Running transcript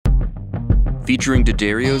Featuring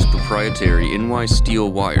D'Addario's proprietary NY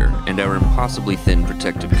steel wire and our impossibly thin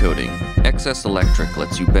protective coating, XS Electric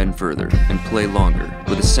lets you bend further and play longer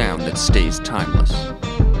with a sound that stays timeless.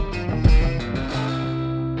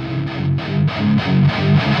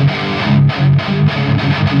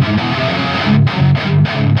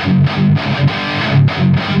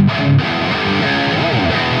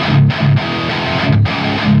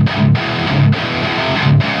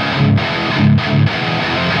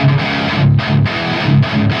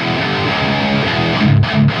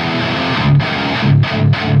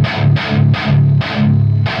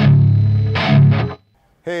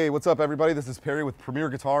 Hey, what's up everybody? This is Perry with Premier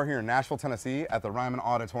Guitar here in Nashville, Tennessee at the Ryman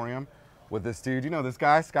Auditorium with this dude. You know this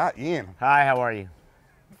guy, Scott Ian. Hi, how are you?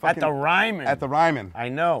 At the Ryman. At the Ryman. I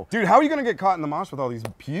know. Dude, how are you gonna get caught in the mosh with all these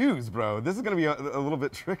pews, bro? This is gonna be a little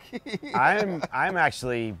bit tricky. I'm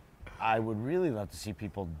actually, I would really love to see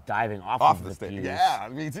people diving off of the stage. pews. Yeah,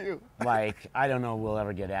 me too. Like, I don't know if we'll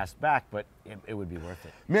ever get asked back, but it would be worth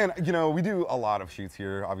it. Man, you know, we do a lot of shoots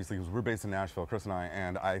here, obviously, because we're based in Nashville, Chris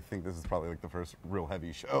and I think this is probably like the first real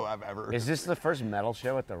heavy show I've ever. Is this the first metal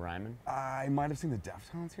show at the Ryman? I might have seen the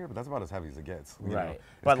Deftones here, but that's about as heavy as it gets. Right.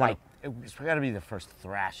 But like, it's got to be the first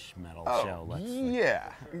thrash metal show.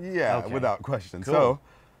 Yeah, okay. Without question. Cool. So,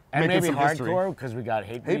 and maybe hardcore, because we got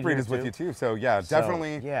Hatebreed. Hatebreed is with you too, so yeah,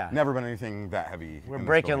 definitely yeah. Never been anything that heavy. We're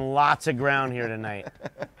breaking lots of ground here tonight.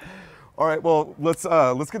 All right, well, let's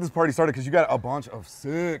get this party started because you got a bunch of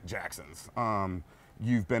sick Jacksons.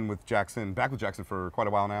 You've been with Jackson, back with Jackson for quite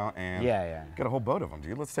a while now, and got a whole boat of them,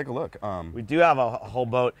 dude. Let's take a look. We do have a whole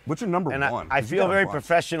boat. What's your number and one? I feel very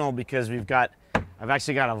professional because I've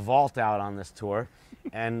actually got a vault out on this tour,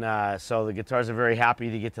 and so the guitars are very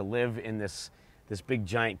happy to get to live in this big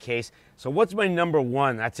giant case. So what's my number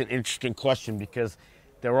one? That's an interesting question because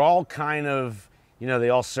they're all kind of, you know, they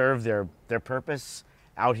all serve their purpose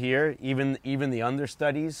out here, even the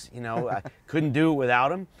understudies, you know, I couldn't do it without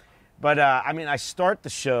them. But I mean, I start the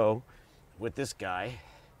show with this guy,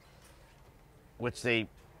 which they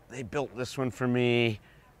built this one for me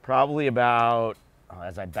probably about,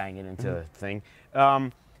 as I bang it into the thing,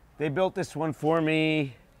 they built this one for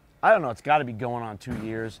me, I don't know, it's gotta be going on 2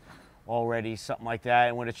 years already, something like that.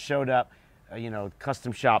 And when it showed up, you know,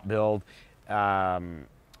 custom shop build,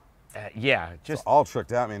 yeah, just it's all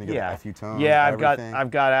tricked out, man. You get the FU tone. Yeah,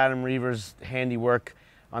 I've got Adam Reaver's handiwork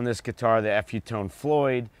on this guitar, the FU tone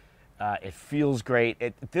Floyd. It feels great.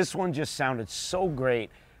 This one just sounded so great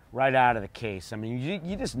right out of the case. I mean,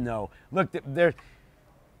 you just know. Look,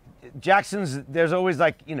 Jackson's. There's always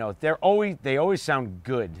like, you know, they always sound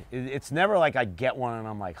good. It's never like I get one and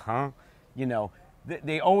I'm like, huh, you know.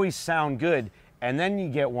 They always sound good, and then you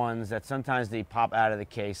get ones that sometimes they pop out of the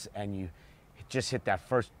case and you just hit that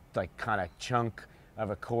first like kind of chunk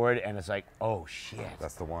of a chord and it's like, oh shit,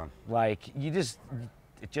 that's the one. Like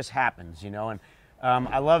it just happens, you know. And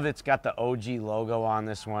I love it's got the OG logo on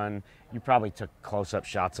this one. You probably took close-up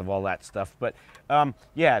shots of all that stuff, but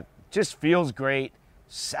yeah, just feels great,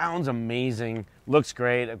 sounds amazing, looks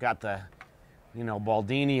great. I've got the, you know,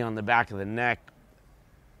 Baldini on the back of the neck.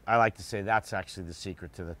 I like to say that's actually the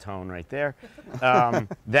secret to the tone right there.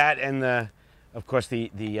 That and of course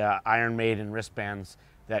the Iron Maiden wristbands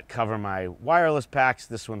that cover my wireless packs.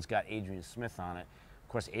 This one's got Adrian Smith on it. Of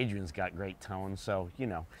course, Adrian's got great tone, so you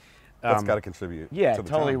know. That's got to contribute. Yeah, to the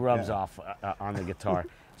totally tone. rubs off on the guitar.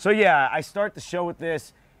 So yeah, I start the show with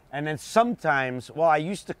this, and then sometimes, well, I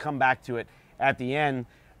used to come back to it at the end,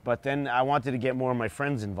 but then I wanted to get more of my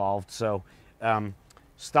friends involved, so.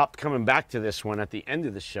 Stopped coming back to this one at the end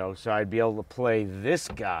of the show, so I'd be able to play this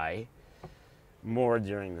guy more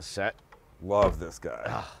during the set. Love this guy.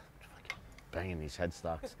 Oh, banging these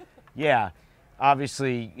headstocks. Yeah,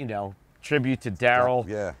 obviously, you know, tribute to Daryl.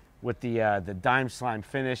 Yeah. With the dime slime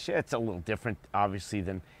finish. It's a little different, obviously,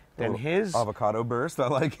 than his. Avocado burst. I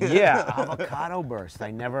like it. Yeah, avocado burst.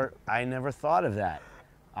 I never thought of that.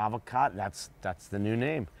 Avocado. That's the new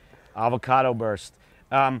name. Avocado burst.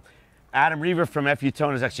 Adam Reaver from FU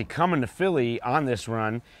Tone is actually coming to Philly on this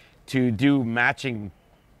run to do matching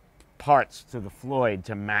parts to the Floyd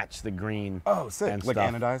to match the green. Oh, sick. And like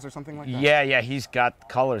stuff. anodized or something like that? Yeah, he's got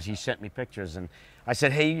colors. He sent me pictures. And I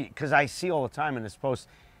said, hey, because I see all the time in his posts,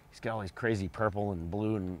 he's got all these crazy purple and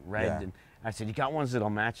blue and red. Yeah. And I said, you got ones that'll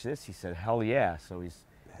match this? He said, hell yeah. So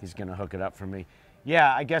he's going to hook it up for me.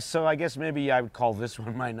 Yeah, I guess so. I guess maybe I would call this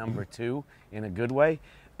one my number two in a good way.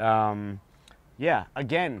 Yeah,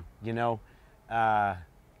 again, you know,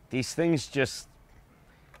 these things just,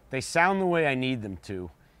 they sound the way I need them to.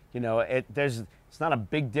 You know, it's not a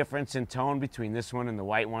big difference in tone between this one and the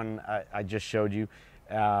white one I just showed you.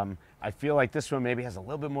 I feel like this one maybe has a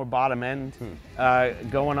little bit more bottom end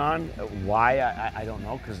going on. Why? I don't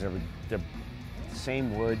know, because they're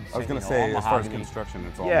same wood. I was going to say, as far as construction,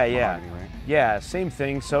 it's all mahogany, right? Yeah, same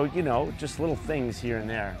thing. So, you know, just little things here and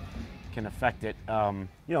there can affect it. You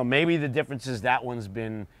know, maybe the difference is that one's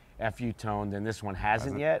been FU toned and this one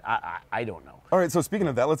hasn't yet. I don't know. All right, so speaking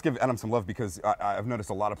of that, let's give Adam some love, because I've noticed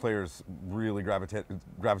a lot of players really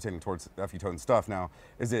gravitating towards FU toned stuff. Now,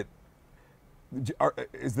 is the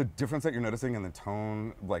difference that you're noticing in the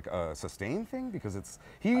tone like a sustain thing? Because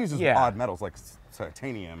he uses odd metals like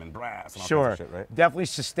titanium and brass and all kinds of shit, right? Definitely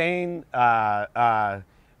sustain.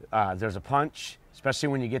 There's a punch, especially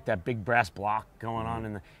when you get that big brass block going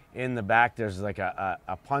on in the back. There's like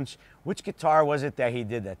a punch. Which guitar was it that he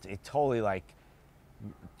did that? It totally like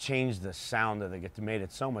changed the sound of the guitar, made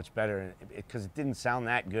it so much better because it didn't sound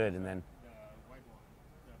that good. And then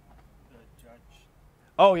the Judge.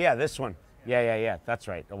 Oh yeah, this one. Yeah. That's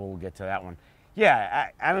right. Oh, we'll get to that one. Yeah,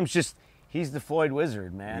 Adam's he's the Floyd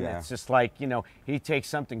Wizard, man. Yeah. It's just like, you know, he takes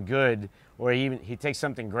something good, or he takes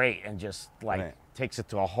something great and just like takes it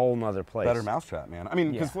to a whole nother place. Better mousetrap, man. I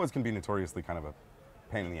mean, because Floyd's can be notoriously kind of a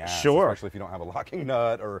pain in the ass, especially if you don't have a locking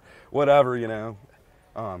nut or whatever, you know.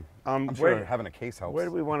 I'm sure having a case helps. Where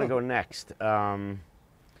do we want to go next? I'll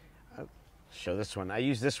show this one. I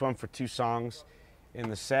use this one for 2 songs in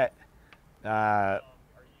the set.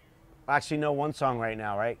 Actually, no, 1 song right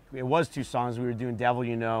now, right? It was 2 songs. We were doing Devil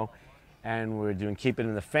You Know, and we were doing Keep It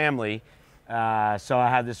in the Family. So I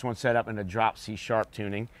had this one set up in a drop C sharp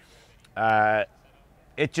tuning.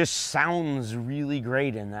 It just sounds really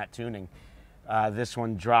great in that tuning. This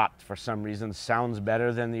one dropped for some reason. Sounds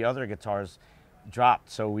better than the other guitars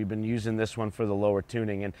dropped. So we've been using this one for the lower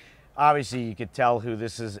tuning. And obviously you could tell who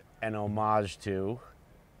this is an homage to,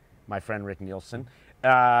 my friend Rick Nielsen.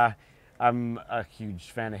 I'm a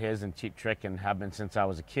huge fan of his and Cheap Trick, and have been since I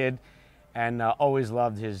was a kid. And always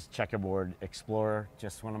loved his Checkerboard Explorer,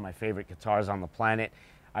 just one of my favorite guitars on the planet.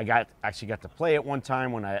 I actually got to play it one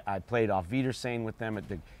time when I played off Wiedersehen with them at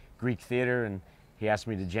the Greek Theater, and he asked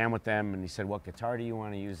me to jam with them, and he said, "What guitar do you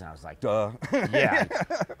want to use?" And I was like, "Duh." Yeah.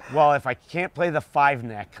 Well, if I can't play the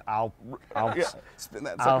 5-neck, I'll spin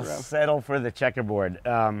that I'll around. settle for the Checkerboard.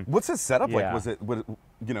 What's his setup like? Was it,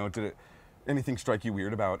 you know, did anything strike you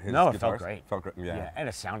weird about his guitars? It felt great. Felt great, yeah. And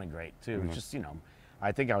it sounded great too. Just, you know,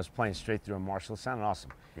 I think I was playing straight through a Marshall. It sounded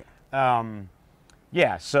awesome.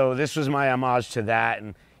 Yeah. So this was my homage to that,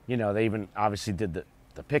 and you know, they even obviously did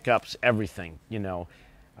the pickups, everything. You know,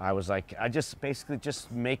 I was like, I just basically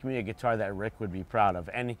just make me a guitar that Rick would be proud of,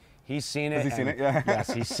 and he's seen it. Has he seen it? Yeah.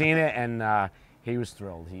 Yes, he's seen it, and he was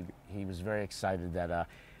thrilled. He was very excited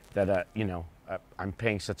that you know, I'm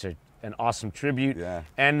paying such an awesome tribute. Yeah.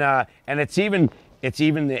 And it's even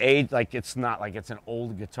the age, like it's not like it's an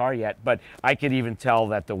old guitar yet, but I could even tell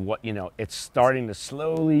that you know, it's starting to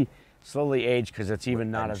slowly age, because it's even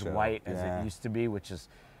not as white as it used to be, which is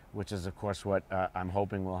of course what I'm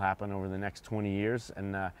hoping will happen over the next 20 years.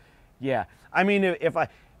 And yeah, I mean, if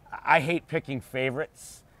I hate picking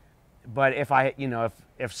favorites, but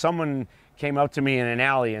if someone came up to me in an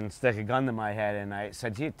alley and stuck a gun to my head and I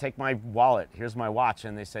said, "Here, take my wallet, here's my watch,"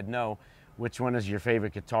 and they said, "No, which one is your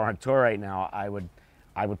favorite guitar on tour right now?" I would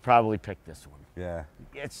probably pick this one. Yeah.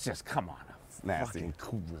 It's just, come on, it's nasty. Fucking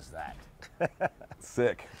cool as that.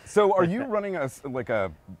 Sick. So are you running a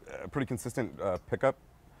pretty consistent pickup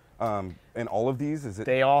in all of these? Is it?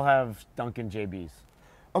 They all have Duncan JBs.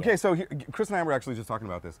 Okay, so Chris and I were actually just talking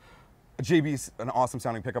about this. A JB's an awesome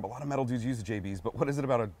sounding pickup. A lot of metal dudes use JBs, but what is it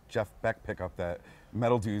about a Jeff Beck pickup that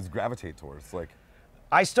metal dudes gravitate towards? Like,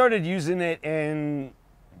 I started using it in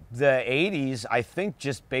the 80s, I think,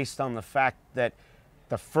 just based on the fact that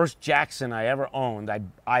the first Jackson I ever owned,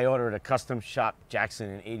 I ordered a custom shop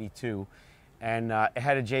Jackson in '82, and it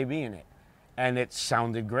had a JB in it, and it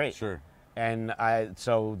sounded great. Sure. And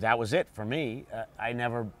so that was it for me.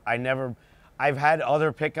 I've had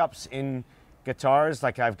other pickups in guitars,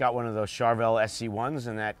 like I've got one of those Charvel SC1s,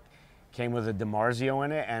 and that came with a DiMarzio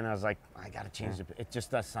in it, and I was like, I gotta change it. It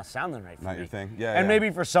just that's not sounding right for me. Not your thing. Yeah. And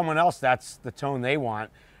maybe for someone else that's the tone they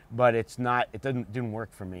want, but it's not. It didn't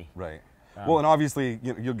work for me. Right. Well, and obviously,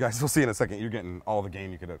 you guys will see in a second, you're getting all the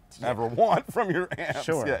gain you could ever want from your amps.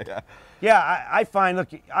 Sure. Yeah. Yeah, I find, look,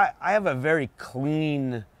 I have a very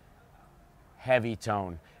clean, heavy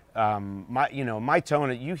tone. My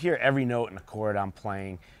tone, you hear every note in a chord I'm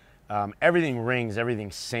playing. Everything rings, everything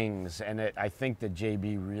sings, and I think the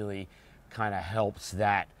JB really kind of helps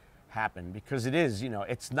that happen, because it is,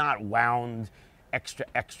 it's not wound extra.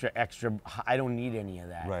 I don't need any of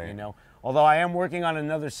that, right. Although I am working on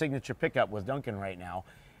another signature pickup with Duncan right now,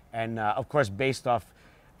 and of course based off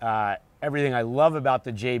everything I love about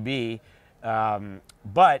the JB,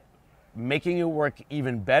 but making it work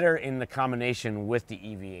even better in the combination with the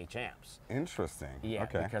EVH amps. Interesting. Yeah,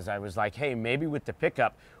 okay. Because I was like, hey, maybe with the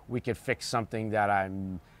pickup, we could fix something that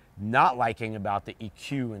I'm not liking about the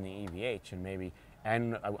EQ and the EVH,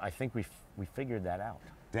 and I think we figured that out.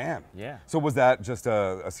 Damn. Yeah. So was that just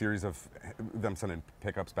a series of them sending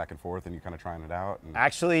pickups back and forth and you kind of trying it out? And...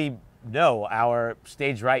 Actually, no. Our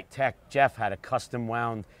stage right tech, Jeff, had a custom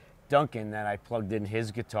wound Duncan that I plugged in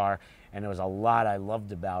his guitar, and there was a lot I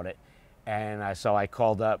loved about it. And so I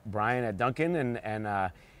called up Brian at Duncan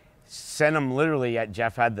and sent him literally,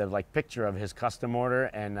 Jeff had the picture of his custom order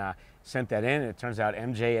and sent that in. And it turns out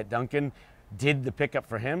MJ at Duncan did the pickup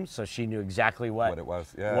for him, so she knew exactly what it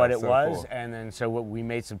was. Yeah, what it so was. Cool. And then so we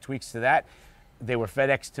made some tweaks to that. They were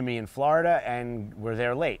FedExed to me in Florida and were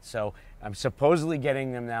there late. So I'm supposedly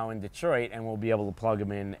getting them now in Detroit, and we'll be able to plug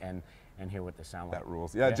them in and hear what they sound like. That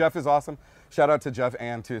rules. Yeah, Jeff is awesome. Shout out to Jeff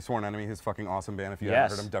and to Sworn Enemy, his fucking awesome band. If you haven't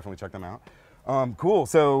heard them, definitely check them out. Cool.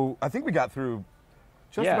 So I think we got through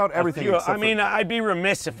just about everything. I mean, I'd be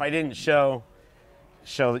remiss if I didn't show.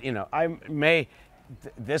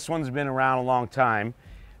 This one's been around a long time,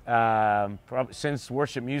 probably since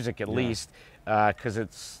Worship Music at least,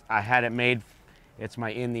 because I had it made. It's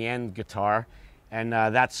my In the End guitar, and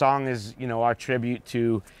that song is our tribute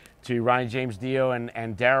to Ronnie James Dio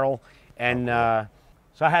and Daryl, and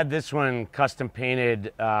so I had this one custom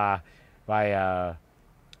painted by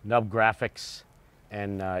Nub Graphics,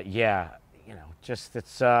 and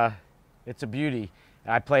it's a beauty.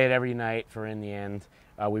 I play it every night for In the End.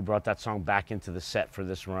 We brought that song back into the set for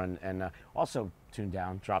this run, and also tuned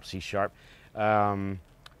down, drop C sharp. Love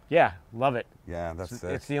it. Yeah, that's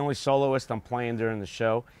sick. It's the only soloist I'm playing during the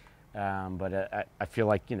show, but I feel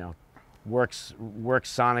like works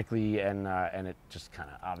sonically, and it just kind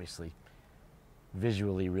of obviously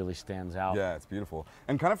visually really stands out. Yeah, it's beautiful.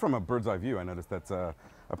 And kind of from a bird's eye view, I noticed that's a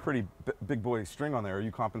pretty big boy string on there. Are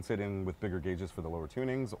you compensating with bigger gauges for the lower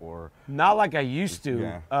tunings, or? Not like I used to.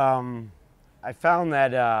 Yeah. I found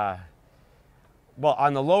that,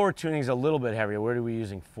 on the lower tunings a little bit heavier. What are we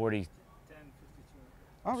using, 40? 10, 52.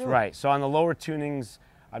 Oh, really? Right, so on the lower tunings,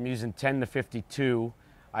 I'm using 10 to 52.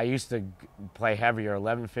 I used to play heavier,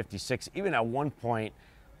 1156. Even at one point,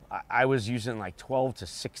 I was using like 12 to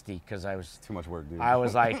 60 because I was... Too much work, dude. I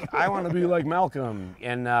was like, I want to be like Malcolm.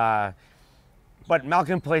 And but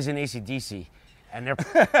Malcolm plays in AC/DC, and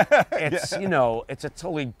it's it's a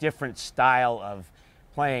totally different style of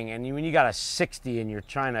playing. And when you got a 60 and you're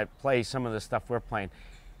trying to play some of the stuff we're playing,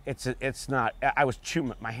 it's not. I was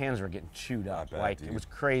chewing. My hands were getting chewed up. It was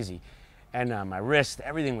crazy, and my wrist,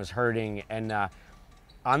 everything was hurting. And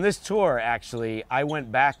on this tour, actually, I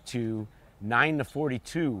went back to 9 to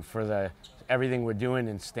 42 for everything we're doing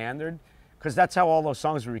in standard, because that's how all those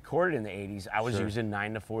songs were recorded in the 80s. I was using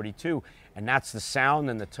 9 to 42, and that's the sound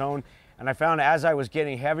and the tone. And I found as I was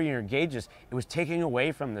getting heavier gauges, it was taking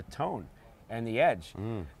away from the tone and the edge.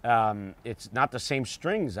 It's not the same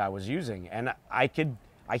strings I was using, and I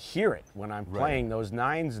hear it when I'm playing those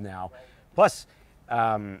nines now. Plus,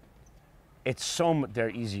 they're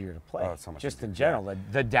easier to play. Oh, so much just easier. in general,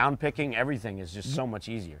 the down picking, everything is just so much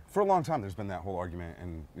easier. For a long time, there's been that whole argument,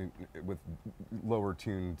 and with lower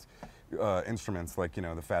tuned instruments, like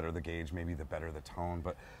the fatter the gauge, maybe the better the tone.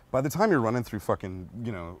 But by the time you're running through fucking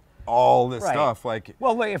all this stuff,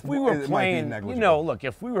 if we were playing,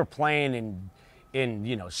 if we were playing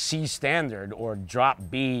in C standard or drop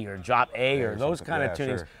B or drop A or those kind of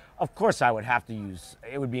tunings, of course I would have to use.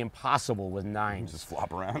 It would be impossible with nines. Just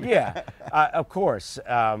flop around. Yeah, of course.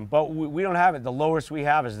 But we don't have it. The lowest we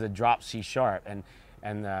have is the drop C sharp, and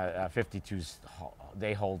the 52s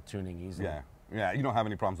they hold tuning easily. Yeah, you don't have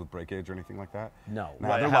any problems with breakage or anything like that? No.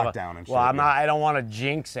 Nah, they're locked down and shit. Well, I don't want to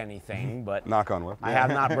jinx anything, but knock on wood. I have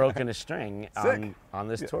not broken a string on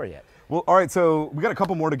this tour yet. Well, all right, so we got a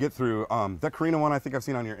couple more to get through. That Carina one I think I've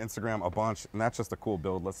seen on your Instagram a bunch, and that's just a cool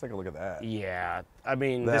build. Let's take a look at that. Yeah, I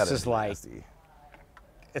mean, this is like,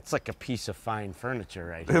 it's like a piece of fine furniture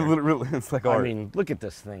right here. Literally, it's like art. I mean, look at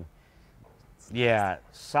this thing. Yeah,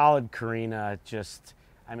 solid Carina, just...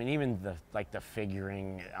 I mean, even the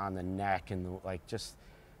figuring on the neck and just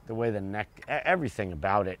the way the neck, everything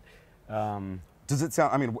about it. Does it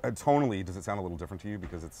sound? I mean, tonally, does it sound a little different to you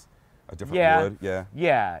because it's a different wood?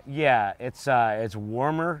 Yeah. It's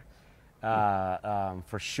warmer,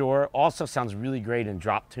 for sure. Also sounds really great in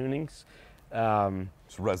drop tunings.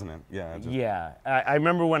 It's resonant. Yeah. I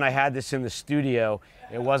remember when I had this in the studio,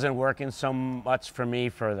 it wasn't working so much for me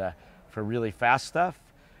for really fast stuff.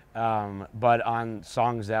 But on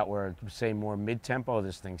songs that were, say, more mid-tempo,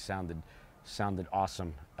 this thing sounded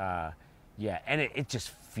awesome. Yeah, and it just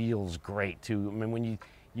feels great too. I mean, when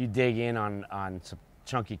you dig in on some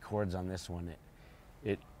chunky chords on this one,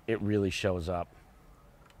 it really shows up.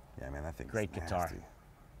 Yeah, man, that thing's great nasty. guitar.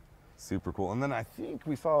 Super cool. And then I think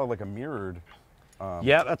we saw like a mirrored.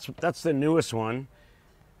 Yeah, that's the newest one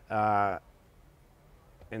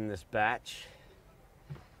in this batch.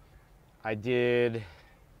 I did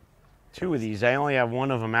 2 of these. I only have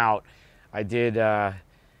one of them out. I did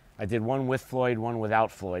one with Floyd, one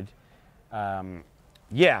without Floyd.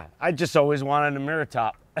 Yeah, I just always wanted a mirror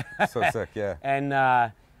top. So sick, yeah. And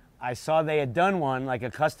I saw they had done one, like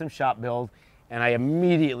a custom shop build, and I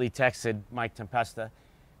immediately texted Mike Tempesta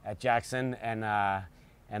at Jackson, and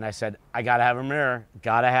I said, I gotta have a mirror,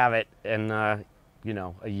 gotta have it. And you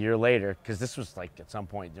know, a year later, because this was like at some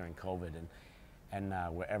point during COVID, and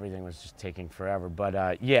where everything was just taking forever.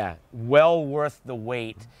 But yeah, well worth the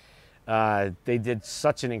wait. They did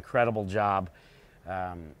such an incredible job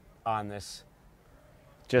on this.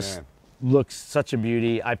 Just looks such a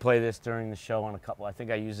beauty. I play this during the show on a couple. I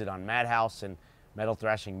think I use it on Madhouse and Metal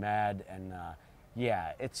Thrashing Mad, and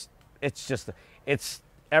yeah, it's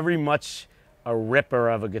every much a ripper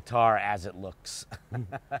of a guitar as it looks. And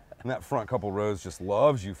that front couple rows just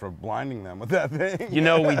loves you for blinding them with that thing. You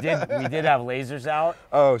know, we did have lasers out.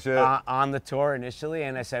 Oh shit! On the tour initially,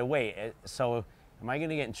 and I said, wait, so am I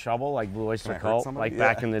gonna get in trouble like Blue Oyster Cult, like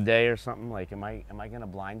back in the day or something? Like, am I gonna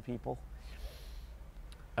blind people?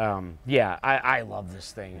 Yeah, I love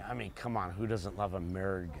this thing. I mean, come on, who doesn't love a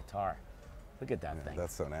mirrored guitar? Look at that thing.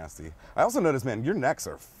 That's so nasty. I also noticed, man, your necks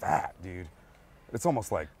are fat, dude. It's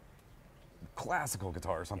almost like classical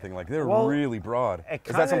guitar or something. Like they're really broad.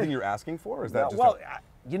 Is that something you're asking for, or is that just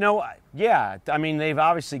you know, yeah. I mean, they've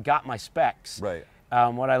obviously got my specs. Right.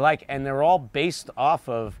 What I like, and they're all based off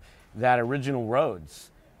of that original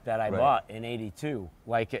Rhodes that I bought in '82.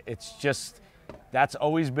 Like it's just, that's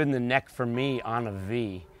always been the neck for me on a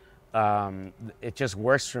V. It just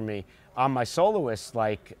works for me. On my soloists,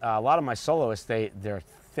 like a lot of my soloists, they're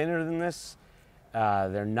thinner than this.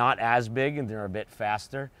 They're not as big and they're a bit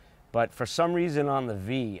faster. But for some reason on the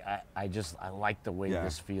V, I like the way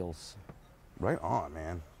this feels. Right on,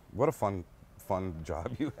 man. What a fun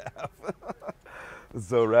job you have. It's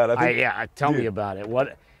so rad. Tell me about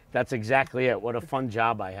it. That's exactly it. What a fun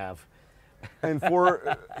job I have. And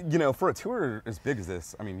for, you know, for a tour as big as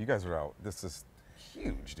this, I mean, you guys are out. This is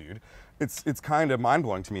huge, dude. It's kind of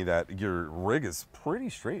mind-blowing to me that your rig is pretty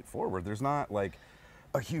straightforward. There's not like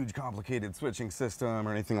a huge complicated switching system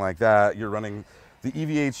or anything like that. You're running the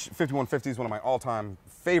EVH 5150 is one of my all-time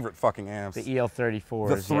favorite fucking amps. The EL34.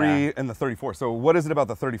 The 3 and the 34. So what is it about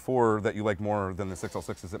the 34 that you like more than the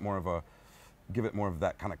 6L6? Is it more of a, give it more of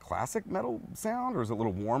that kind of classic metal sound, or is it a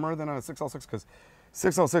little warmer than a 6L6? Because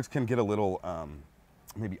 6L6 can get a little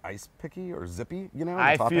maybe ice picky or zippy, you know?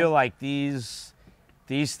 I feel like these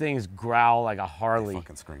things growl like a Harley. They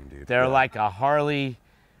fucking scream, dude. They're like a Harley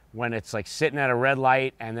when it's like sitting at a red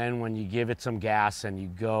light, and then when you give it some gas and you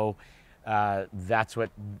go, that's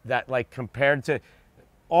what that, like, compared to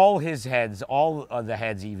all his heads, all of the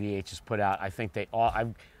heads EVH has put out. I think they all,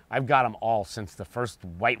 I've got them all since the first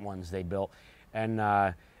white ones they built,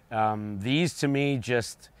 and these to me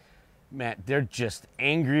just, man, they're just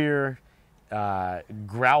angrier,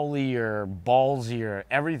 growlier, ballsier,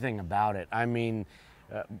 everything about it. I mean,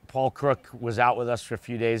 Paul Crook was out with us for a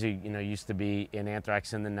few days. He, you know, used to be in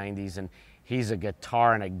Anthrax in the 90s, and he's a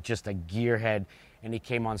guitar and just a gearhead. And he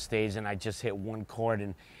came on stage, and I just hit one chord,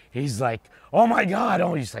 and he's like, "Oh my God!"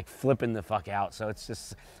 Oh, he's like flipping the fuck out. So it's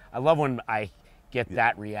just, I love when I get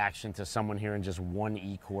that reaction to someone hearing just one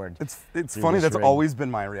E chord. It's funny. That's always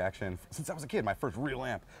been my reaction since I was a kid. My first real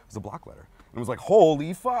amp was a Blockletter, and it was like,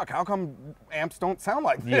 "Holy fuck! How come amps don't sound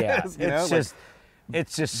like this?" Yeah, you know?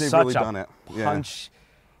 it's just they've such really a done it. punch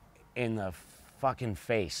in the fucking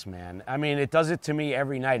face, man. I mean, it does it to me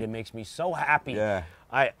every night. It makes me so happy. Yeah.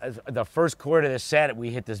 The first chord of the set, we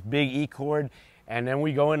hit this big E chord, and then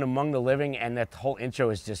we go in Among the Living, and that whole intro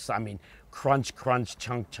is just, I mean, crunch, crunch,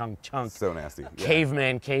 chunk, chunk, chunk. So nasty. Yeah.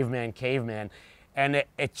 Caveman, caveman, caveman. And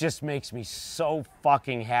it just makes me so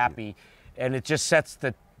fucking happy. And it just sets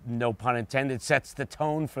the, no pun intended, sets the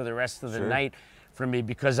tone for the rest of the night for me,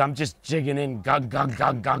 because I'm just jigging in gung, gung,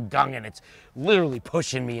 gung, gung, gung, and it's literally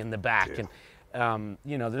pushing me in the back. Dude. And,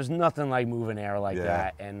 you know, there's nothing like moving air like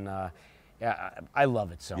that. And, yeah, I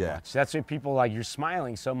love it so much. That's why people like, you're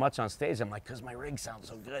smiling so much on stage. I'm like, because my rig sounds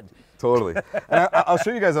so good. Totally. And I'll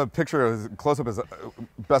show you guys a picture as close up as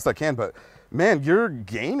best I can, but man, your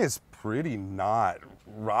gain is pretty not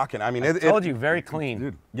rocking. I mean, I told you, very clean.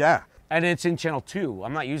 Dude, yeah. And it's in channel 2.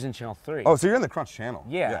 I'm not using channel 3. Oh, so you're in the Crunch channel.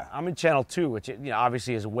 Yeah, I'm in channel 2, which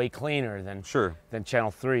obviously is way cleaner than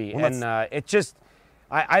channel 3. Well, and it just,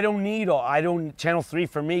 I don't need channel 3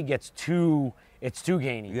 for me gets too, it's too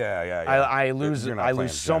gainy. Yeah. I lose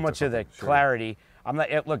so much of the clarity. I'm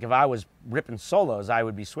not, look, if I was ripping solos, I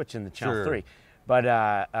would be switching to channel 3. But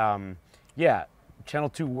yeah, channel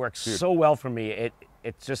 2 works so well for me.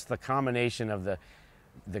 It's just the combination of the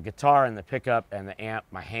guitar and the pickup and the amp,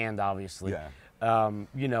 my hand obviously.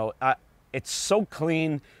 You know, it's so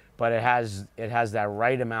clean, but it has that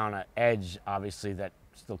right amount of edge, obviously, that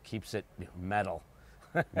still keeps it metal.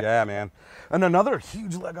 Yeah, man. And another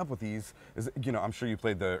huge leg up with these is, I'm sure you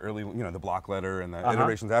played the early, the block letter and the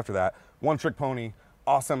iterations after that. One Trick Pony,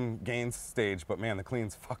 awesome gains stage, but man, the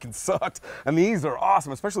cleans fucking sucked. And these are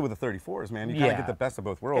awesome, especially with the 34s, man. You kind of get the best of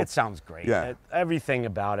both worlds. It sounds great. Yeah. Everything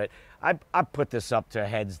about it. I put this up to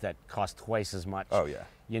heads that cost twice as much. Oh, yeah.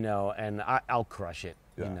 And I'll crush it,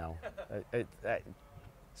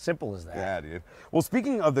 simple as that. Yeah, dude. Well,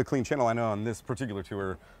 speaking of the clean channel, I know on this particular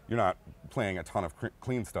tour, you're not playing a ton of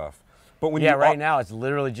clean stuff. But when right now it's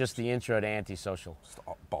literally just the intro to Antisocial. Just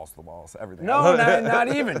balls to the walls, everything. No, not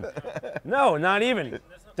even. No, not even.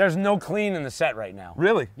 There's no clean in the set right now.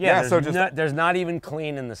 Really? Yeah, there's not even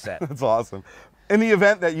clean in the set. That's awesome. In the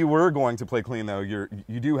event that you were going to play clean, though, you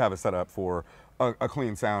do have a setup for a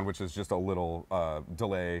clean sound, which is just a little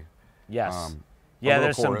delay. Yes.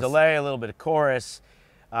 There's some delay, a little bit of chorus.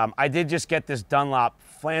 I did just get this Dunlop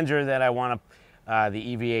flanger that I want to,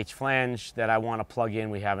 the EVH flange that I want to plug in.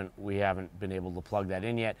 We haven't been able to plug that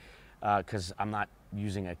in yet because I'm not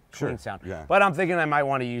using a clean sound. Yeah. But I'm thinking I might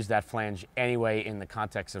want to use that flange anyway in the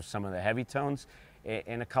context of some of the heavy tones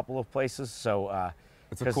in a couple of places. So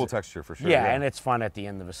it's a cool texture for sure. Yeah, and it's fun at the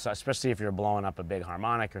end of a, especially if you're blowing up a big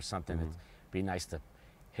harmonic or something. It'd be nice to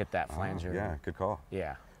hit that flanger. Yeah, good call.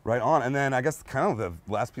 Yeah. Right on. And then I guess kind of the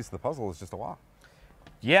last piece of the puzzle is just a wah.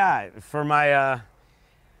 Yeah, for my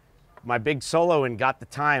my big solo in Got the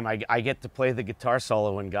Time, I get to play the guitar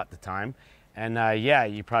solo in Got the Time. And yeah,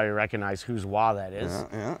 you probably recognize whose wah that is.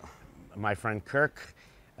 Yeah. My friend Kirk.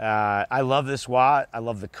 I love this wah. I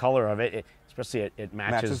love the color of it. Especially it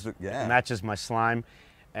matches matches my slime.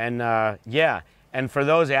 And yeah, and for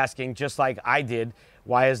those asking, just like I did,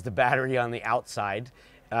 why is the battery on the outside?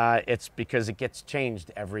 It's because it gets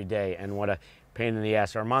changed every day, and what a pain in the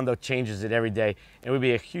ass. Armando changes it every day. It would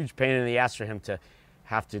be a huge pain in the ass for him to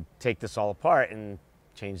have to take this all apart and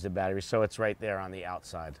change the battery. So it's right there on the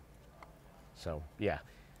outside. So yeah,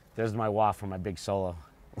 there's my wah for my big solo.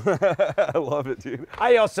 I love it, dude.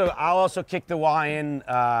 I'll also kick the wah in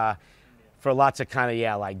for lots of kind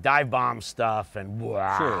of like dive bomb stuff and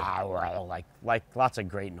like lots of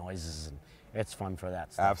great noises, and it's fun for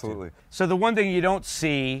that stuff. Absolutely. Too. So the one thing you don't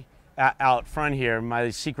see out front here, my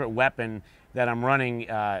secret weapon that I'm running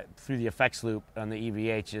through the effects loop on the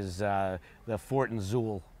EVH is the Fortin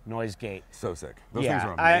Zool noise gate. So sick. Those things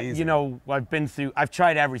are amazing. I've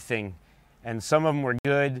tried everything, and some of them were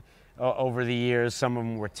good over the years, some of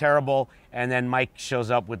them were terrible, and then Mike shows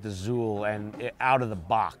up with the Zool and out of the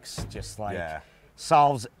box, just like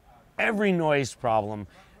solves every noise problem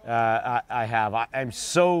I have. I'm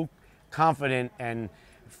so confident and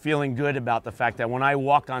feeling good about the fact that when I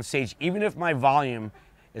walk on stage, even if my volume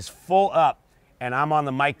is full up and I'm on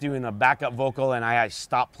the mic doing a backup vocal and I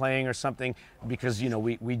stop playing or something because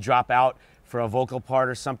we drop out for a vocal part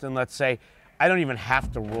or something, let's say, I don't even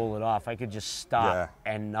have to roll it off. I could just stop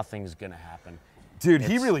and nothing's gonna happen. Dude,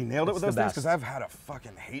 he really nailed it with those things, because I've had a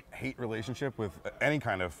fucking hate relationship with any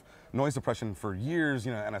kind of noise suppression for years,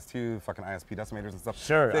 NS2, fucking ISP decimators and stuff.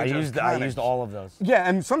 Sure, I used all of those. Yeah,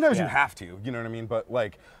 and sometimes you have to, you know what I mean? But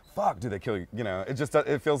like, fuck, do they kill you?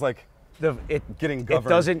 It feels like getting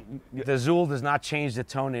governed. The Zool does not change the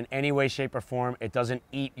tone in any way, shape, or form. It doesn't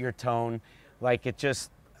eat your tone. Like, it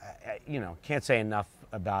just, can't say enough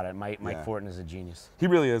about it. Mike Fortin is a genius. He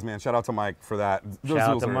really is, man. Shout out to Mike for that. Those Shout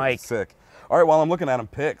out to Mike. Sick. All right, while I'm looking at them,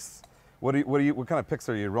 picks. What kind of picks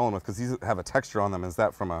are you rolling with? Because these have a texture on them. Is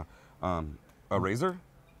that from a razor?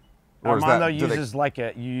 Or Armando uses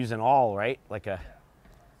you use an awl, right? Like a.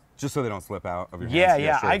 Just so they don't slip out of your hands.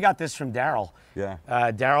 Yeah. Sure. I got this from Daryl. Yeah.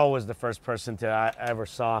 Daryl was the first person I ever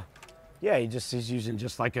saw. Yeah, he's using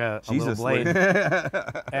just like a little blade.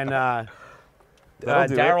 And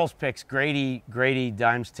Daryl's picks, Grady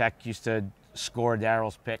Dimes Tech used to score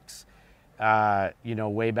Daryl's picks,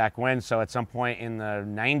 way back when. So at some point in the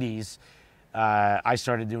 90s, I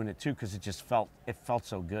started doing it too because it felt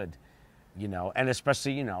so good, and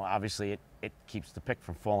especially, obviously it keeps the pick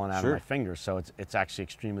from falling out of my fingers. So it's actually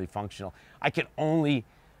extremely functional. I can only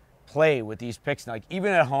play with these picks. Like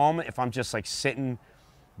even at home, if I'm just like sitting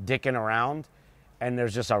dicking around, and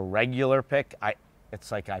there's just a regular pick,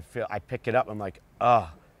 it's like I pick it up, I'm like, oh,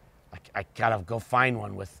 I gotta go find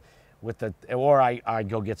one with the, or I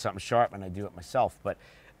go get something sharp and I do it myself. But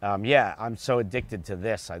yeah, I'm so addicted to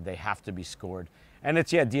this. They have to be scored. And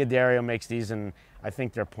it's, yeah, D'Addario makes these, and I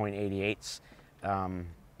think they're .88s.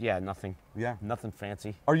 Yeah, nothing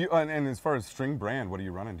fancy. Are you, and as far as string brand, what are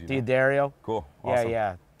you running? Do you know? D'Addario. Cool. Awesome.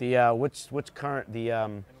 Yeah. The which current,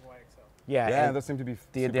 the yeah, those seem to be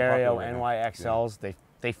D'Addario NYXLs. Yeah.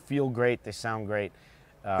 They feel great. They sound great.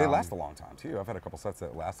 They last a long time too. I've had a couple sets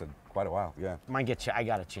that lasted quite a while. Yeah. I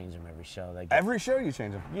gotta change them every show. Every show you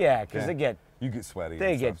change them. Yeah, because you get sweaty.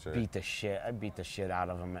 They get beat the shit. I beat the shit out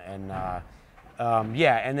of them, and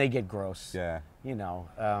yeah, and they get gross. Yeah. You know,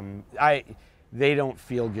 they don't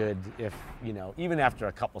feel good if, you know, even after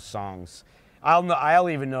a couple songs. I'll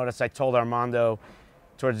even notice. I told Armando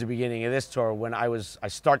towards the beginning of this tour, when I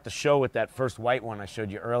start the show with that first white one I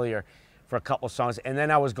showed you earlier for a couple songs, and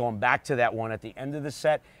then I was going back to that one at the end of the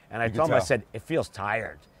set, and I told him, I said, it feels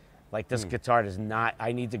tired. Like, this guitar does not,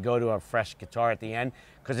 I need to go to a fresh guitar at the end,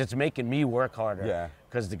 because it's making me work harder. Yeah.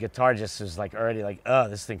 Because the guitar just is like already like, oh,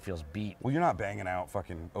 this thing feels beat. Well, you're not banging out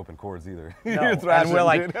fucking open chords either. No. You're thrashing, and we're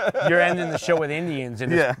like, you're ending the show with Indians,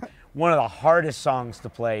 and it's one of the hardest songs to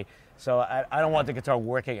play. So I don't want the guitar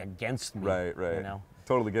working against me. Right. You know?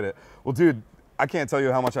 Totally get it. Well, dude, I can't tell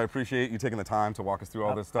you how much I appreciate you taking the time to walk us through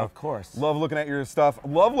all this stuff. Of course. Love looking at your stuff.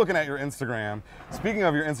 Love looking at your Instagram. Speaking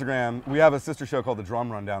of your Instagram, we have a sister show called The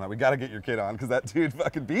Drum Rundown that we got to get your kid on, because that dude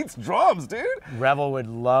fucking beats drums, dude. Revel would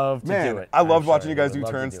love to do it. I loved watching you guys do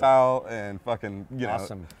Turnstile and fucking, you know.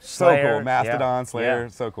 Awesome. So Slayer, cool. Mastodon, Slayer, yeah.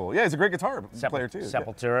 So cool. Yeah, he's a great guitar player too.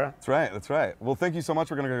 Sepultura. That's right. Well, thank you so much.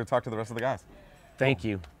 We're going to go talk to the rest of the guys. Thank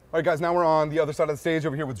you. All right, guys, now we're on the other side of the stage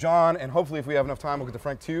over here with John, and hopefully if we have enough time, we'll get to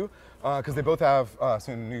Frank too, because they both have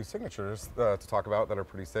some new signatures to talk about that are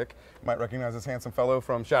pretty sick. You might recognize this handsome fellow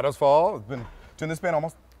from Shadows Fall. He's been doing this band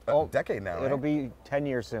almost a decade now, It'll be 10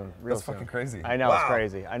 years soon, real That's soon. fucking crazy. I know, Wow. It's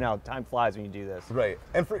crazy. I know, time flies when you do this. Right,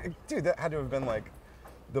 and dude, that had to have been like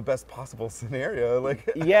the best possible scenario.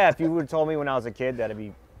 Like, yeah, if you would have told me when I was a kid that I'd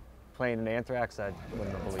be playing in Anthrax, I wouldn't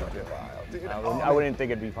have believed it. Dude, I wouldn't think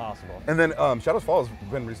it'd be possible. And then Shadows Fall has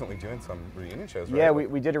been recently doing some reunion shows, right? Yeah,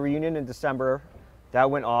 we did a reunion in December. That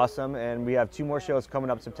went awesome, and we have 2 more shows coming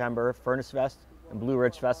up September, Furnace Fest and Blue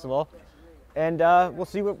Ridge Festival. And we'll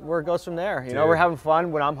see where it goes from there. You know, we're having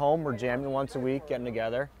fun. When I'm home, we're jamming once a week, getting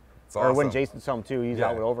together. It's awesome. Or when Jason's home too, he's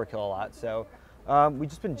out with Overkill a lot. So we've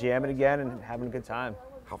just been jamming again and having a good time.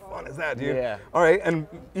 How fun is that, dude? Yeah. All right, and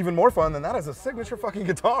even more fun than that is a signature fucking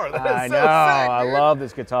guitar. That is I so know. sick, I dude. love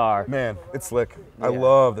this guitar. Man, it's slick. Yeah. I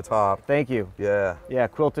love the top. Thank you. Yeah. Yeah,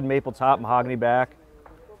 quilted maple top, mahogany back.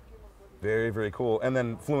 Very, very cool. And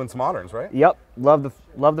then Fluence Moderns, right? Yep. Love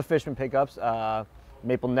the Fishman pickups.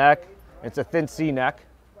 Maple neck. It's a thin C neck.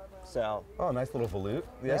 So. Oh, nice little volute.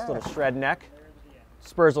 Yeah. Nice little shred neck.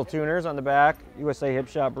 Spursel tuners on the back. USA Hip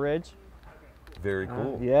Shot bridge. Very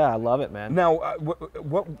cool. Yeah, I love it, man. Now,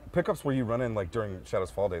 what pickups were you running like during Shadows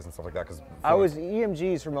Fall days and stuff like that? Because I was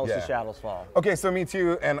EMGs for most of Shadows Fall. Okay, so me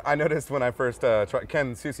too. And I noticed when I first tried,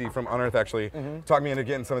 Ken Susi from Unearth actually talked me into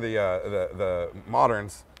getting some of the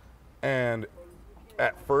moderns, and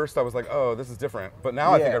at first I was like, oh, this is different. But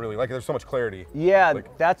now I think I really like it. There's so much clarity. Yeah,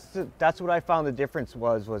 like, that's what I found the difference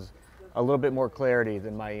was a little bit more clarity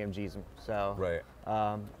than my EMGs. So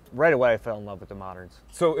right away I fell in love with the moderns.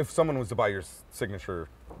 So if someone was to buy your signature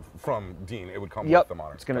from Dean, it would come with the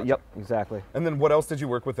moderns. It's gonna. Yep, exactly. And then what else did you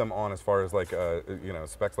work with them on as far as like you know,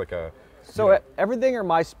 specs like a? So everything are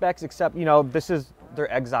my specs except, you know, this is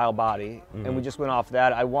their Exile body, and we just went off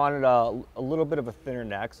that. I wanted a little bit of a thinner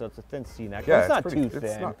neck, so it's a thin C neck. Yeah, it's not pretty, too thin.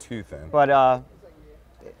 It's not too thin. But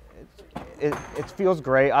it feels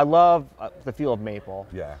great. I love the feel of maple.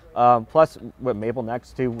 Yeah. Plus, with maple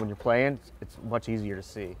necks too, when you're playing, it's much easier to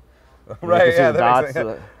see. Right. Yeah. The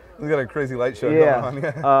dots. We've got a crazy light show going on.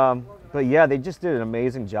 Yeah. But yeah, they just did an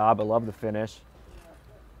amazing job. I love the finish.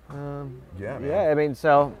 Yeah, man. Yeah, I mean,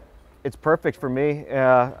 so it's perfect for me.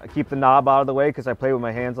 I keep the knob out of the way because I play with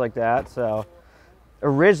my hands like that. So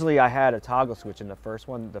originally I had a toggle switch in the first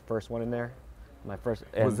one in there.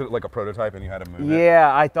 Was it like a prototype and you had to move it?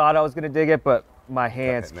 Yeah, I thought I was gonna dig it, but my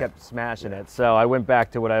hands kept smashing it. So I went back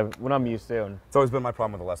to what I'm used to. And it's always been my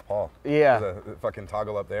problem with the Les Paul. Yeah. There's a fucking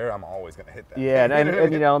toggle up there. I'm always gonna hit that. Yeah,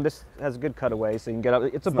 and you know, this has a good cutaway, so you can get up.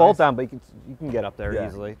 It's a bolt down, but you can get up there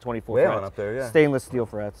easily. 24 way frets. on up there, yeah. Stainless steel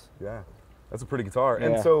frets. Yeah. That's a pretty guitar. Yeah.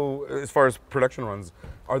 And so as far as production runs,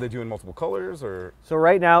 are they doing multiple colors or? So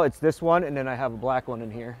right now it's this one, and then I have a black one in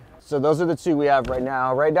here. So those are the 2 we have right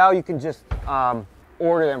now. Right now you can just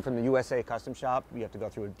order them from the USA Custom Shop. You have to go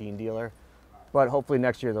through a Dean dealer. But hopefully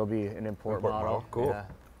next year there'll be an import model. Cool. Yeah.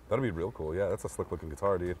 That'll be real cool. Yeah, that's a slick looking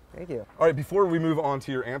guitar, dude. Thank you. All right, before we move on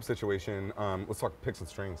to your amp situation, let's talk picks and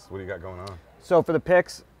strings. What do you got going on? So for the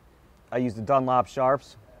picks, I use the Dunlop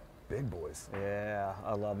Sharps. Big boys. Yeah,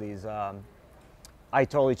 I love these. I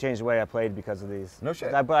totally changed the way I played because of these. No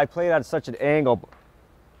shit. But I played at such an angle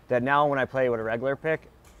that now when I play with a regular pick,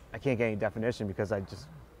 I can't get any definition because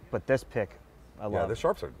but this pick, I love. Yeah, the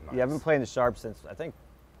Sharps are nice. Yeah, I've been playing the Sharps since, I think,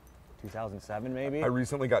 2007 maybe. I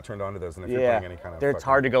recently got turned on to those, and if you're playing any kind of it's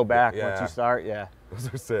hard to go back once you start, yeah.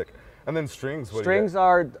 Those are sick. And then strings, Strings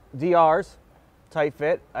are DRs, tight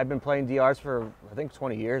fit. I've been playing DRs for, I think,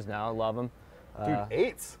 20 years now. I love them. Dude,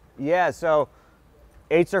 8s? Yeah, so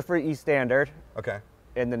 8s are for E standard. Okay.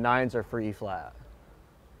 And the 9s are for E flat.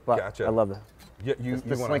 But gotcha. I love the you want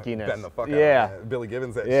to slinkiness. bend the fuck out of it. Billy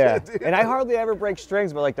Gibbons that shit, dude. And I hardly ever break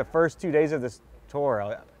strings, but like the first 2 days of this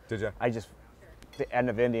tour, did you? The end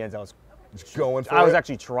of Indians, I was going for I was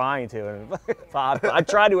actually trying to, and I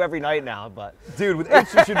try to every night now, but dude, with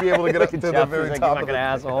 8s you should be able to get up to the very top like of an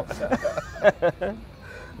asshole.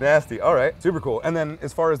 Nasty. All right, super cool. And then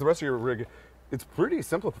as far as the rest of your rig, it's pretty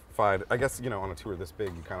simplified. I guess, on a tour this big,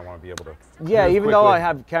 you kind of want to be able to Yeah, move even quickly. though I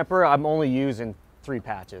have Kemper, I'm only using 3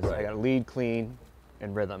 patches. Right. I got lead, clean,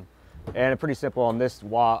 and rhythm. And it's pretty simple. On this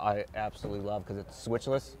wah, I absolutely love because it's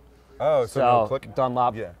switchless. Oh, so no click?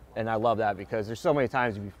 Dunlop. Yeah. And I love that because there's so many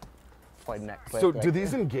times you playing that click. So do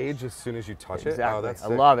these engage as soon as you touch it? Exactly. Oh, that's I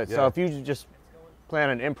sick. love it. Yeah. So if you just play on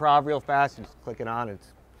an improv real fast, you just click it on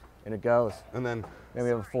and it goes. And then we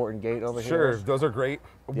have a Fortin gate over here. Sure, those are great.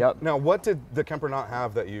 Yep. Now, what did the Kemper not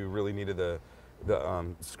have that you really needed the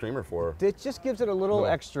Screamer for? It just gives it a little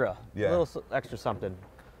extra. Yeah. A little extra something.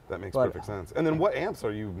 That makes perfect sense. And then what amps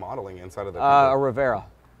are you modeling inside of the A Rivera.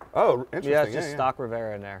 Oh, interesting. Yeah, it's just stock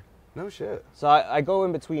Rivera in there. No shit. So I go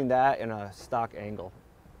in between that and a stock Angle.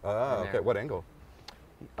 Okay. What Angle?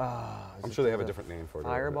 I'm sure they have a different name for it.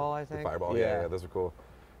 Fireball, I think. The Fireball, yeah, those are cool.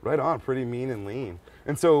 Right on, pretty mean and lean.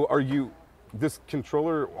 And so are you, this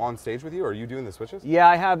controller on stage with you, or are you doing the switches? Yeah,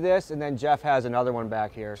 I have this, and then Jeff has another one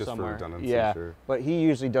back here Just somewhere. for redundancy, yeah, sure. But he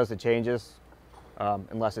usually does the changes,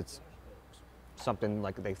 unless it's something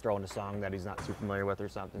like they throw in a song that he's not too familiar with or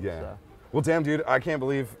something. Yeah. So. Well, damn, dude, I can't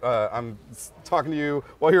believe I'm talking to you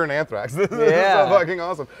while you're in Anthrax. This is Yeah. so fucking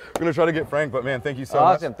awesome. We're going to try to get Frank, but man, thank you so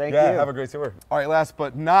much. Awesome, thank Yeah, you. have a great tour. All right, last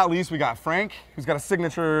but not least, we got Frank, who's got a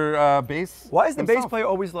signature bass. Why is the himself. bass player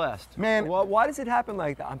always last? Man. Why does it happen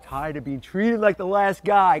like that? I'm tired of being treated like the last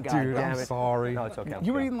guy, God Dude, damn I'm it. sorry. No, it's okay.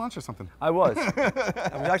 You were eating lunch or something. I was.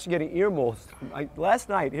 I was actually getting ear molds. Last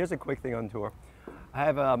night, here's a quick thing on tour.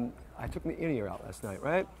 I took my in-ear out last night,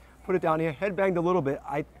 right? Put it down here, head banged a little bit.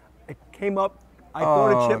 It came up, I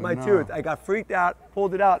thought it chipped my tooth. I got freaked out,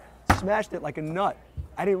 pulled it out, smashed it like a nut.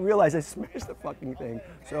 I didn't realize I smashed the fucking thing,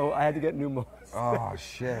 so I had to get new molds. Oh,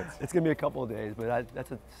 shit. It's gonna be a couple of days, but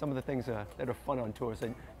that's some of the things that are fun on tour.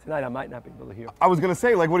 So tonight I might not be able to hear. I was going to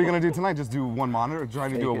say, like, what are you going to do tonight? Just do one monitor? Try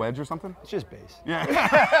to do a wedge or something? It's just bass. Yeah.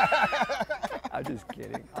 I'm just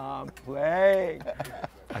kidding. I'm playing.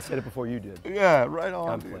 I said it before you did. Yeah, right on.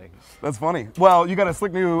 I'm dude. playing. That's funny. Well, you got a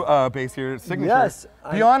slick new bass here, signature. Yes,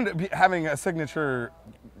 Beyond having a signature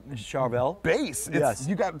Charvel. bass, Yes.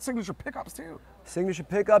 you got signature pickups too. Signature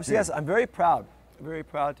pickups. Yes, I'm very proud. Very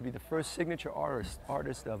proud to be the first signature artist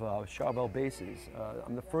of Charvel basses.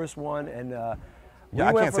 I'm the first one, and Yeah,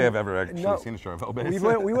 I can't say I've ever actually seen a Charvel bass.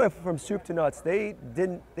 We went from soup to nuts. They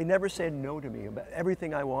never said no to me about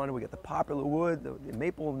everything I wanted. We got the popular wood, the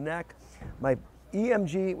maple neck, my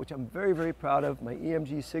EMG, which I'm very, very proud of, my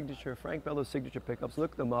EMG signature, Frank Bello signature pickups.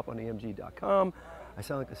 Look them up on EMG.com. I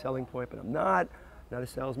sound like a selling point, but I'm not a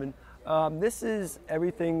salesman. This is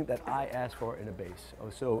everything that I ask for in a bass.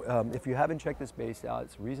 So if you haven't checked this bass out,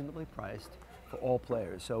 it's reasonably priced for all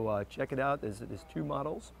players. So check it out. There's 2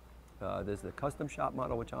 models. There's the custom shop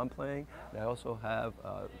model, which I'm playing, and I also have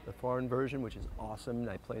the foreign version, which is awesome, and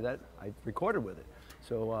I play that. I recorded with it.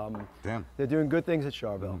 So Damn. They're doing good things at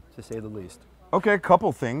Charvel, to say the least. Okay, couple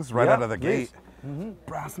things right Yeah, out of the please. gate.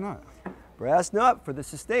 Brass nut. Brass nut for the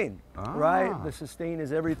sustain, right? The sustain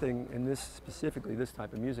is everything in this, specifically this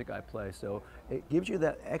type of music I play. So it gives you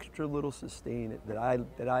that extra little sustain that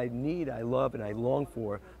I need, I love, and I long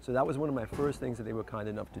for. So that was one of my first things that they were kind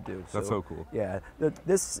enough to do. That's so cool. Yeah,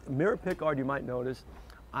 this mirror pickguard, you might notice,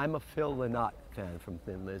 I'm a Phil Lynott fan from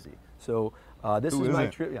Thin Lizzy. So this is my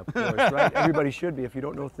trip. Yeah, of course, right? Everybody should be. If you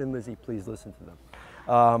don't know Thin Lizzy, please listen to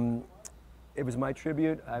them. It was my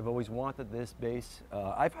tribute. I've always wanted this bass.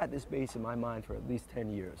 I've had this bass in my mind for at least 10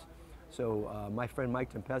 years. So my friend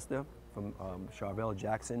Mike Tempesta from Charvel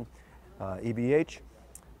Jackson, EVH,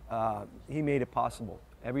 he made it possible.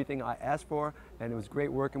 everything I asked for, and it was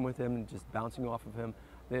great working with him and just bouncing off of him.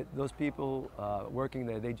 Those people working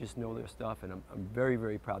there, they just know their stuff, and I'm very,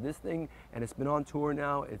 very proud. This thing, and it's been on tour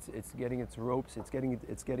now. It's getting its ropes. It's getting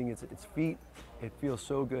its feet. It feels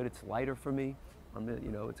so good. It's lighter for me.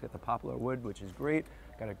 You know, it's got the poplar wood, which is great.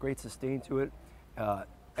 Got a great sustain to it.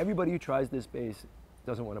 Everybody who tries this bass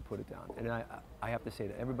doesn't want to put it down, and I have to say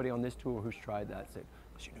that everybody on this tour who's tried that said,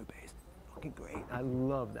 "What's your new bass? Fucking great." I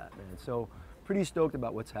love that, man. So. Pretty stoked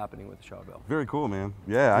about what's happening with the Charvel. Very cool, man.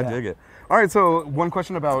 Yeah, I dig it. All right, so one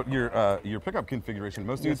question about your pickup configuration.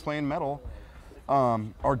 Most dudes playing metal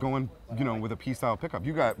are going, you know, with a P-style pickup.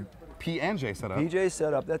 You got P and J set up. PJ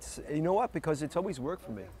set up. That's, you know what? Because it's always worked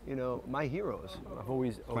for me. You know, my heroes. I've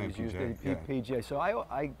always used PJ. So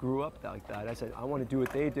I grew up like that. I said I want to do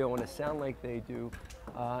what they do. I want to sound like they do,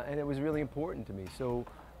 and it was really important to me. So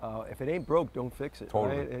if it ain't broke, don't fix it.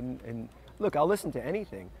 Totally. Right? And look, I'll listen to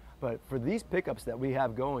anything. But for these pickups that we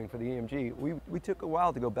have going for the EMG, we took a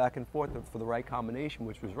while to go back and forth for the right combination,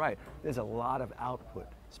 which was right. There's a lot of output,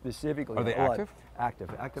 specifically. Are they active?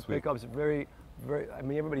 Active pickups, very, very, I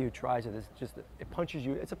mean, everybody who tries it, it punches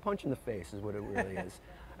you, it's a punch in the face is what it really is.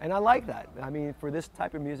 And I like that. I mean, for this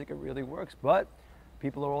type of music, it really works. But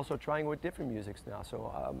people are also trying with different musics now.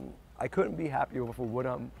 So I couldn't be happier with what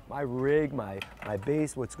my rig, my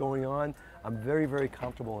bass, what's going on. I'm very, very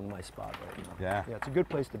comfortable in my spot right now. Yeah. Yeah, it's a good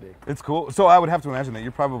place to be. It's cool. So I would have to imagine that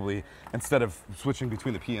you're probably, instead of switching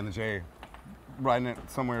between the P and the J, riding it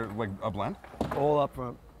somewhere like a blend? All up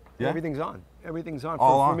front. Yeah? Everything's on. Everything's on.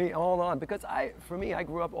 All on? For me, all on. Because for me, I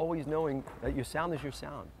grew up always knowing that your sound is your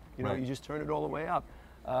sound. You know, you just turn it all the way up.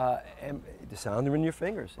 And the sound are in your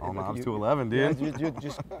fingers. All knobs to 11, dude. Yeah, you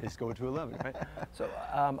just go to 11, right? So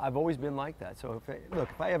I've always been like that. So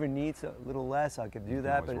if I ever need a little less, I could do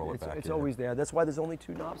that. But it's always there. That's why there's only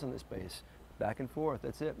 2 knobs on this bass, back and forth.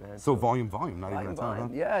 That's it, man. So volume, not even a tone, huh?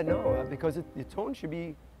 Yeah, no, because the tone should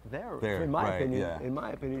be there. In my opinion, in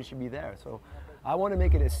my opinion, it should be there. So I want to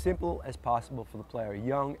make it as simple as possible for the player,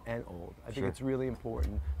 young and old. I think it's really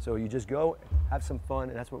important. So you just go, have some fun,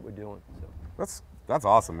 and that's what we're doing. So. That's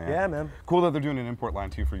awesome, man. Yeah, man. Cool that they're doing an import line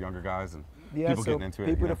too for younger guys and people getting into it.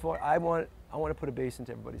 I want to put a bass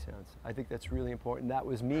into everybody's hands. I think that's really important. That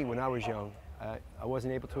was me when I was young. I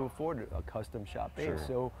wasn't able to afford a custom shop bass,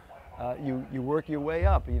 so you work your way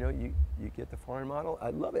up. You know, you get the foreign model.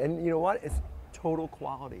 I love it, and you know what? It's total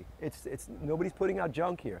quality. It's nobody's putting out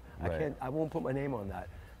junk here. Right. I won't put my name on that.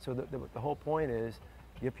 So the whole point is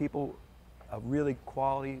give people a really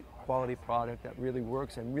quality product that really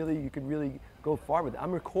works, and really you could really go far with it.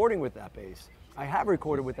 I'm recording with that bass. I have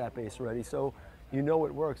recorded with that bass already, so you know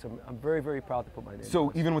it works. I'm very, very proud to put my name.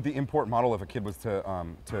 So even with the import model, if a kid was to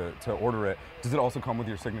order it, does it also come with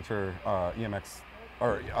your signature EMX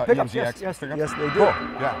or EMGX? Yes, they do. Cool.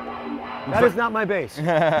 Yeah. That is not my bass.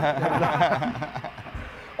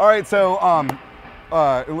 All right, so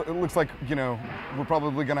it looks like, you know, we're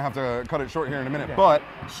probably gonna have to cut it short here in a minute, but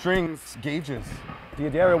strings, gauges.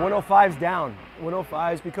 D'Addario 105's down.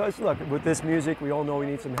 105's because, look, with this music, we all know we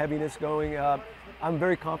need some heaviness going. I'm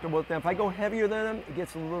very comfortable with them. If I go heavier than them, it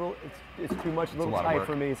gets a little, it's too much, a little tight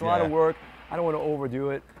for me. It's a lot of work. I don't want to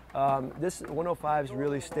overdo it. This 105's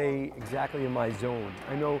really stay exactly in my zone.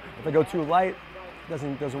 I know if I go too light,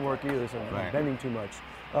 it doesn't work either, so I'm bending too much.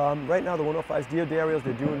 Right now, the 105's, D'Addarios,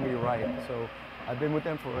 they're doing me right. So I've been with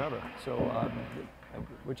them forever. So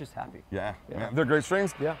we're just happy. Yeah. Man, they're great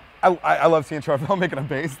strings. Yeah. I love seeing Charvel making a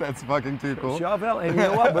bass. That's fucking too cool. Charvel, and you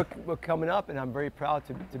know what? We're coming up, and I'm very proud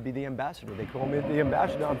to be the ambassador. They call me the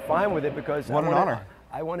ambassador. I'm fine with it because what an honor.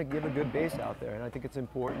 I want to give a good bass out there, and I think it's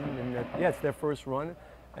important. And it's their first run,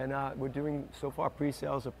 and we're doing so far.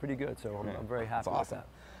 Pre-sales are pretty good, so I'm very happy with that.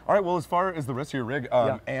 All right. Well, as far as the rest of your rig,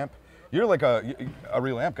 amp. You're like a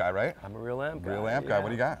real amp guy, right? I'm a real amp guy. Real amp guy. What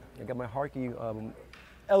do you got? I got my Harkey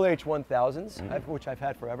LH1000s, which I've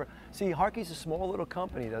had forever. See, Harkey's a small little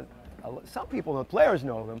company that some people, the players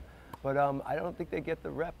know them, but I don't think they get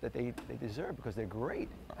the rep that they deserve because they're great.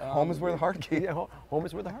 Home is where the Harkey. Yeah, home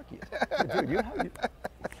is where the Harkey is. Dude,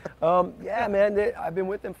 yeah, man, I've been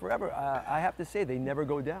with them forever. I have to say, they never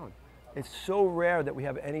go down. It's so rare that we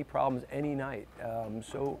have any problems any night.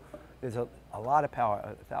 So there's a lot of power,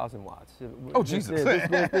 1,000 watts. Oh, Jesus.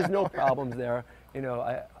 There's no problems there. You know,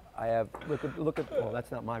 I have, look at, well,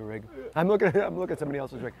 that's not my rig. I'm looking at somebody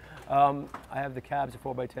else's rig. I have the cabs, the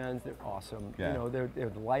 4x10s, they're awesome. Yeah. You know, they're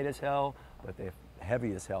light as hell, but they're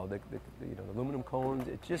heavy as hell. You know, the aluminum cones,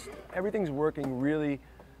 it's just, everything's working really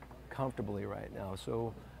comfortably right now.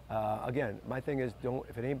 So again, my thing is,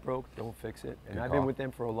 if it ain't broke, don't fix it. And I've been with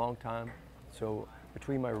them for a long time. So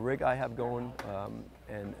between my rig I have going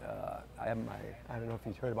and I have I don't know if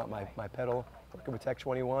you've heard about my pedal working with Tech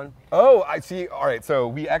 21. Oh, I see. All right, so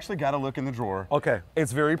we actually got to look in the drawer. Okay.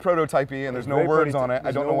 It's very prototypey, and there's no words on it.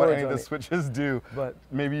 I don't know what any of the switches do, but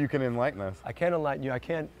maybe you can enlighten us. I can't enlighten you. I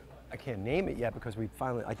can't name it yet because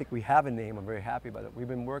I think we have a name. I'm very happy about it. I've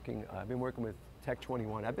been working with Tech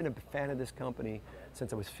 21. I've been a fan of this company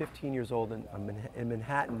since I was 15 years old in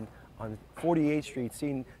Manhattan on 48th Street,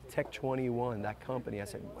 seeing Tech 21, that company. I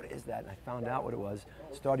said, what is that? And I found out what it was.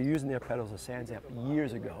 Started using their pedals as SansAmp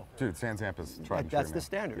years ago. Dude, SansAmp is tried. That's the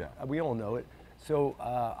standard. Yeah. We all know it. So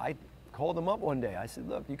I called them up one day. I said,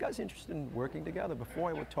 look, you guys interested in working together before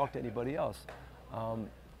I would talk to anybody else?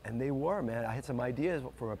 And they were, man. I had some ideas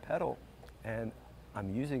for a pedal, and I'm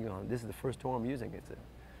using it on, this is the first tour I'm using it.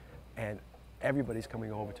 And everybody's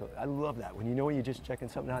coming over to it. I love that. When you're just checking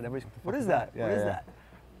something out, and everybody's, what is that? What is that?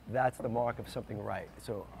 That's the mark of something right.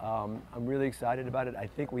 So I'm really excited about it. I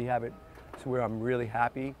think we have it to where I'm really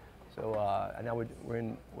happy. So and now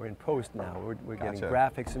we're in post now. We're getting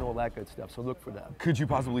graphics and all that good stuff. So look for that. Could you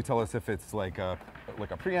possibly tell us if it's like a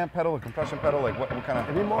preamp pedal, a compression pedal, like what kind of?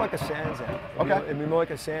 It'd be more like a SansAmp. Okay. It'd be more like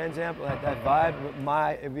a SansAmp, like that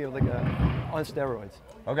vibe. It'd be like on steroids.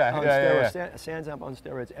 Okay. On steroids. SansAmp on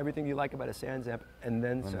steroids. Everything you like about a SansAmp, and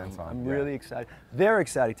then some. I'm really excited. They're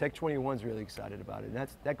excited. Tech 21's really excited about it. And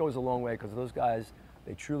that goes a long way because those guys,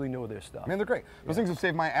 they truly know their stuff. Man, they're great. Those things have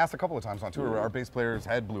saved my ass a couple of times on tour where our bass player's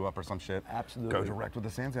head blew up or some shit. Absolutely. Go direct with the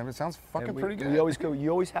SansAmp. It sounds fucking pretty good. You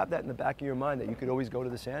always have that in the back of your mind that you could always go to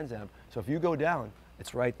the SansAmp. So if you go down,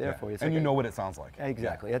 it's right there for you. It's and like you know what it sounds like.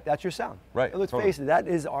 Exactly. That's your sound. Right. Let's face it, that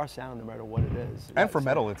is our sound no matter what it is. And for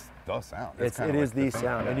metal, it's the sound. It is the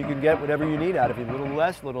sound. And you can get whatever you need out of it. A little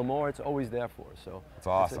less, a little more, it's always there for us. So it's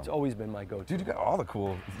awesome. It's always been my go-to. Dude, you got all the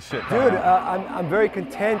cool shit. Dude, I'm very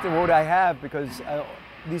content in what I have because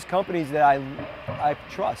these companies that I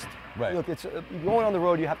trust. Right. Look, it's going on the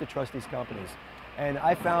road, you have to trust these companies. And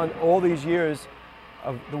I found all these years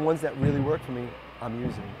of the ones that really work for me, I'm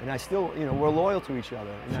using. And I still, we're loyal to each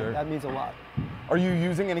other. And that means a lot. Are you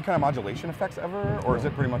using any kind of modulation effects ever? Or is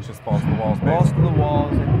it pretty much just balls to the walls? Balls to the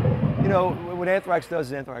walls. And, what Anthrax does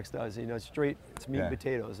is Anthrax does. It's straight, it's meat and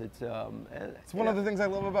potatoes. It's one of the things I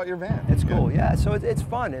love about your van. It's cool, yeah. So it's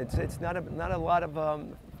fun. It's not a lot of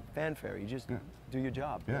fanfare. You just do your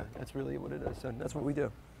job. Yeah. That's really what it is. And that's what we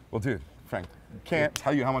do. Well, dude, Frank, can't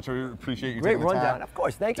tell you how much I appreciate you Great taking the time. rundown. Of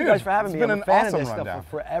course. Thank you guys for having me. It's been I'm a fan awesome of this rundown. stuff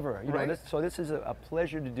for forever. So this is a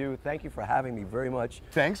pleasure to do. Thank you for having me very much.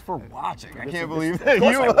 Thanks for watching. I can't believe that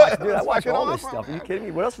you watch. Dude, I watch all this stuff. Are you kidding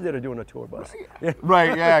me? What else is there to do on a tour bus?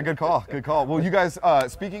 Right, yeah, good call, good call. Well, you guys,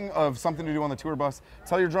 speaking of something to do on the tour bus,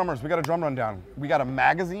 tell your drummers, we got a drum rundown. We got a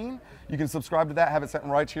magazine. You can subscribe to that, have it sent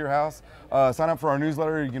right to your house. Sign up for our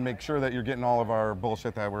newsletter. You can make sure that you're getting all of our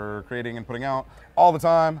bullshit that we're creating and putting out all the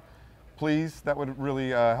time. Please, that would really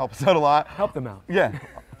help us out a lot. Help them out. Yeah.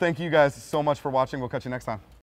 Thank you guys so much for watching. We'll catch you next time.